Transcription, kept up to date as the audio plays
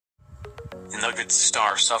Nuggets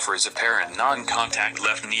star suffers apparent non-contact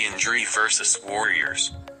left knee injury versus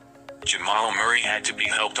Warriors. Jamal Murray had to be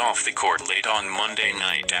helped off the court late on Monday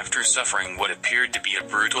night after suffering what appeared to be a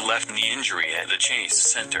brutal left knee injury at the Chase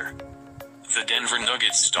Center. The Denver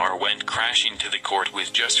Nuggets star went crashing to the court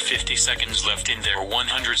with just 50 seconds left in their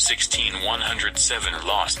 116-107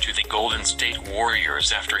 loss to the Golden State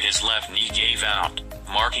Warriors after his left knee gave out,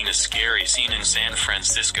 marking a scary scene in San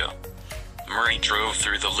Francisco. Murray drove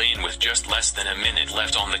through the lane with just less than a minute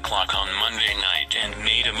left on the clock on Monday night and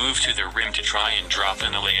made a move to the rim to try and drop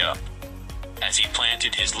in a layup. As he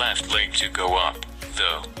planted his left leg to go up,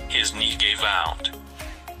 though, his knee gave out.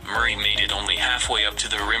 Murray made it only halfway up to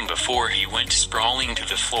the rim before he went sprawling to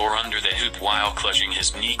the floor under the hoop while clutching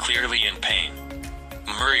his knee, clearly in pain.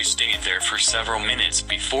 Murray stayed there for several minutes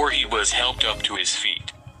before he was helped up to his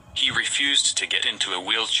feet. He refused to get into a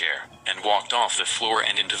wheelchair, and walked off the floor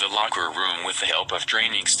and into the locker room with the help of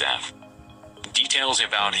training staff. Details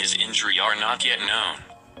about his injury are not yet known.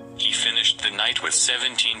 He finished the night with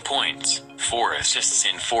 17 points, 4 assists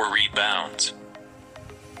and 4 rebounds.